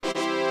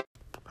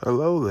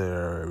Hello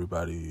there,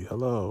 everybody.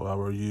 Hello, how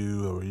are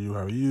you? How are you? How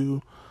are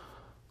you?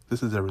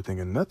 This is Everything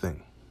and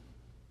Nothing,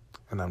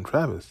 and I'm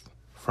Travis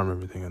from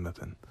Everything and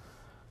Nothing.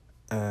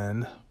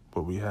 And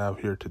what we have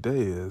here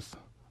today is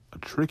a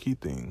tricky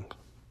thing.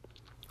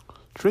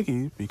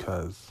 Tricky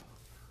because,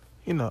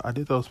 I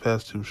did those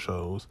past two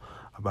shows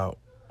about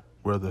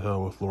where the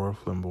hell was Laura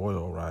Flynn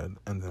Boyle, right?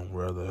 And then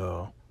where the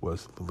hell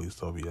was Lily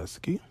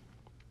Sobieski?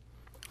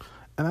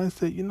 And I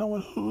said, you know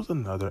what? Who's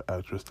another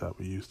actress that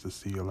we used to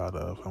see a lot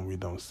of and we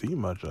don't see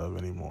much of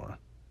anymore?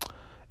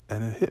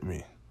 And it hit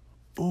me.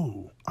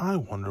 Ooh, I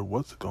wonder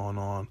what's going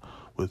on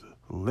with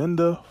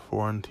Linda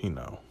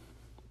Fiorentino.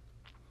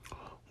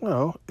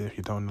 Well, if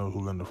you don't know who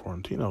Linda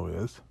Fiorentino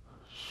is,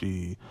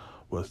 she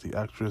was the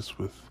actress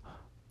with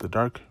the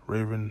dark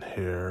raven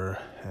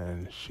hair,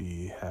 and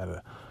she had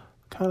a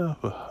kind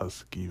of a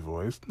husky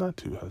voice, not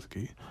too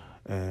husky,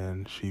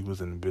 and she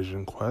was in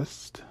Vision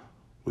Quest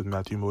with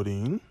Matthew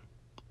Modine,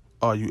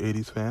 all you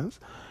 80s fans,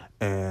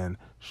 and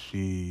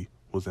she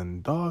was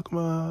in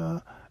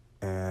Dogma,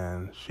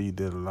 and she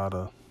got a lot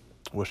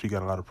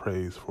of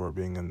praise for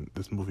being in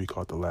this movie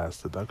called The Last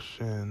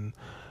Seduction.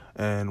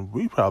 And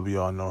we probably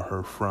all know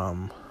her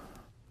from,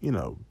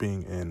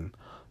 being in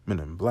Men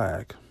in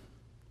Black.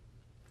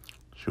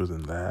 She was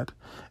in that.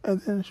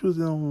 And then she was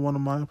in one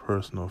of my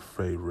personal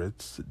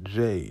favorites,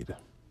 Jade.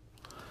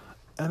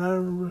 And I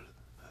remember,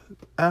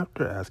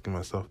 after asking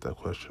myself that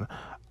question,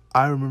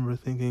 I remember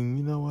thinking,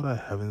 you know what, I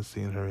haven't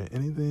seen her in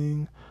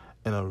anything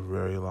in a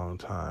very long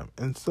time.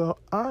 And so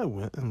I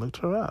went and looked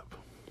her up.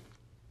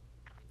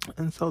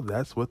 And so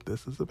that's what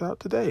this is about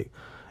today.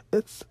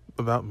 It's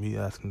about me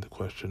asking the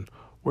question,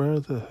 where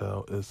the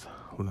hell is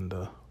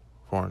Linda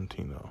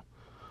Fiorentino?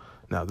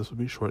 Now, this will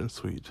be short and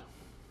sweet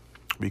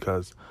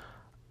because,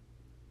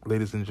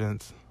 ladies and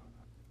gents,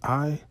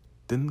 I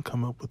didn't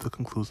come up with a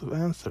conclusive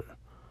answer.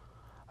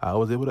 I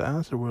was able to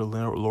answer where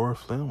Laura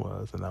Flynn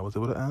was, and I was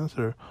able to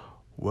answer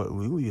what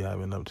Lily had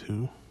been up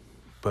to,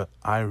 but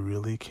I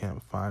really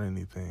can't find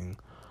anything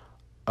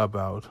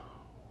about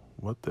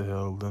what the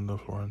hell Linda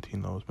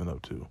Fiorentino has been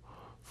up to.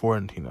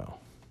 Fiorentino,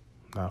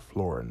 not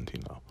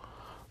Florentino.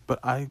 But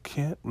I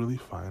can't really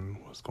find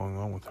what's going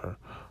on with her.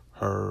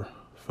 Her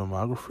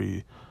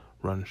filmography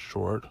runs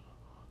short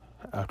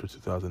after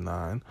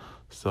 2009,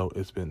 so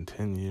it's been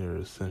 10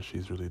 years since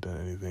she's really done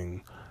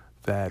anything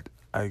that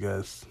I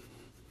guess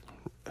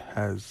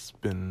has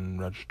been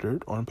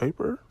registered on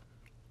paper,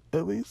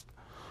 at least.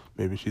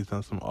 Maybe she's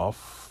done some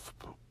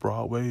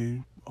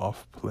off-Broadway,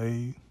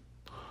 off-play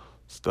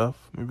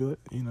stuff, maybe,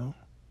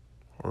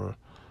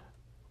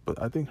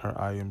 but I think her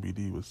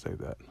IMBD would say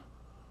that.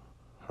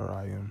 Her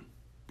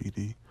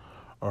IMBD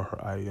or her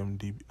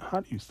IMDb. How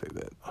do you say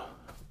that?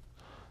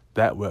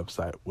 That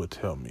website would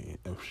tell me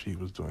if she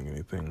was doing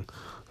anything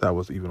that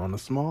was even on a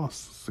small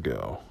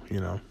scale,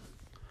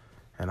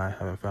 And I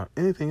haven't found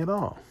anything at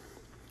all.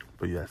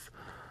 But yes,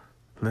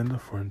 Linda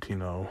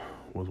Fiorentino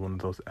was one of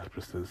those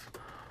actresses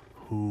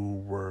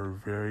who were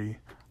very,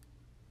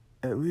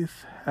 at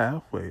least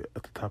halfway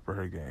at the top of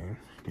her game,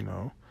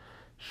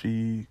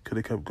 She could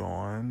have kept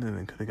going and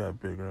it could have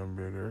got bigger and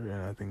bigger.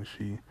 And I think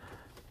she,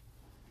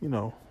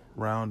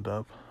 round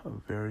up a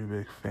very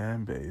big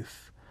fan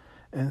base.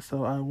 And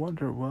so I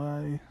wonder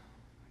why,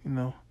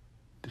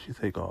 did she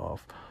take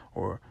off?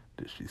 Or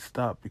did she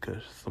stop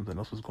because something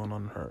else was going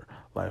on in her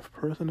life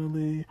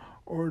personally?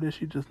 Or did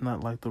she just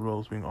not like the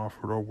roles being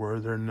offered? Or were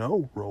there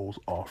no roles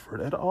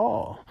offered at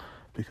all?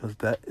 Because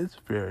that is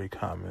very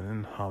common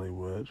in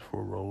Hollywood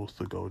for roles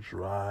to go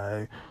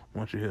dry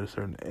once you hit a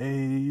certain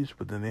age.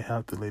 But then they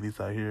have the ladies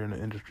out here in the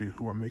industry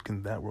who are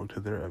making that work to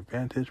their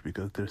advantage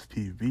because there's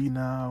TV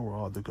now where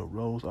all the good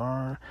roles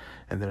are.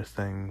 And they're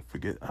saying,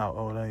 forget how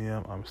old I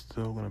am, I'm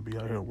still going to be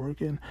out here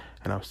working.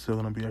 And I'm still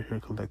going to be out here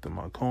collecting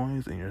my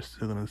coins. And you're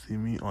still going to see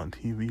me on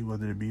TV,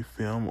 whether it be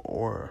film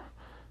or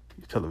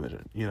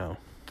television,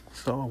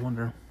 So I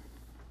wonder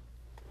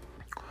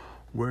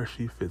where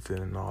she fits in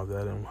and all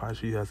that and why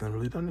she hasn't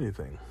really done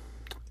anything.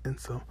 And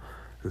so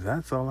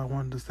that's all I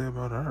wanted to say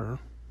about her.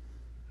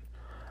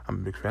 I'm a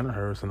big fan of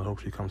hers and I hope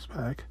she comes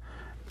back.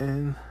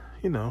 And,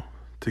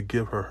 to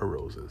give her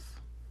roses.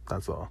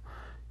 That's all.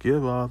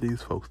 Give all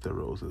these folks their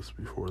roses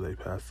before they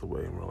pass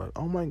away. And we're like,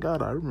 oh my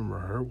God, I remember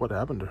her. What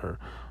happened to her?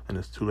 And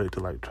it's too late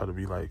to try to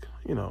be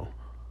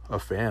a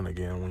fan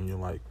again when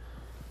you're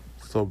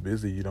so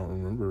busy you don't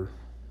remember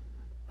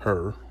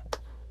her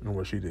and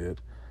what she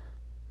did.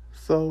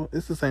 So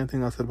it's the same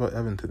thing I said about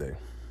Evan today.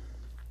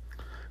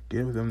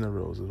 Give them their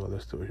roses while they're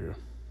still here.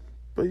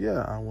 But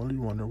yeah, I really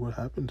wonder what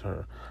happened to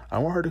her. I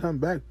want her to come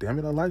back. Damn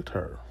it, I liked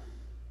her.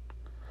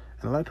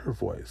 And I liked her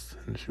voice.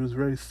 And she was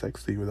very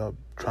sexy without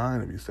trying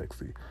to be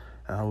sexy.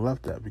 And I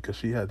loved that because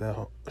she had that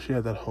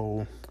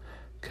whole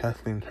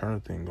Kathleen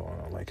Turner thing going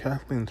on.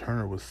 Kathleen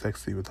Turner was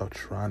sexy without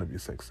trying to be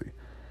sexy.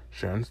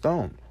 Sharon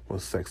Stone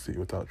was sexy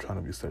without trying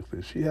to be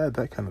sexy. She had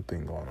that kind of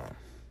thing going on.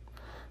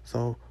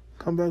 So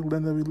come back,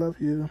 Linda. We love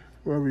you,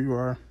 wherever you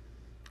are.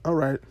 All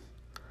right.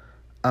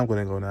 I'm going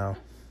to go now.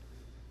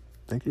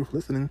 Thank you for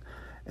listening,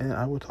 and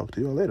I will talk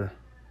to you all later.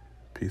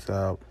 Peace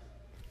out.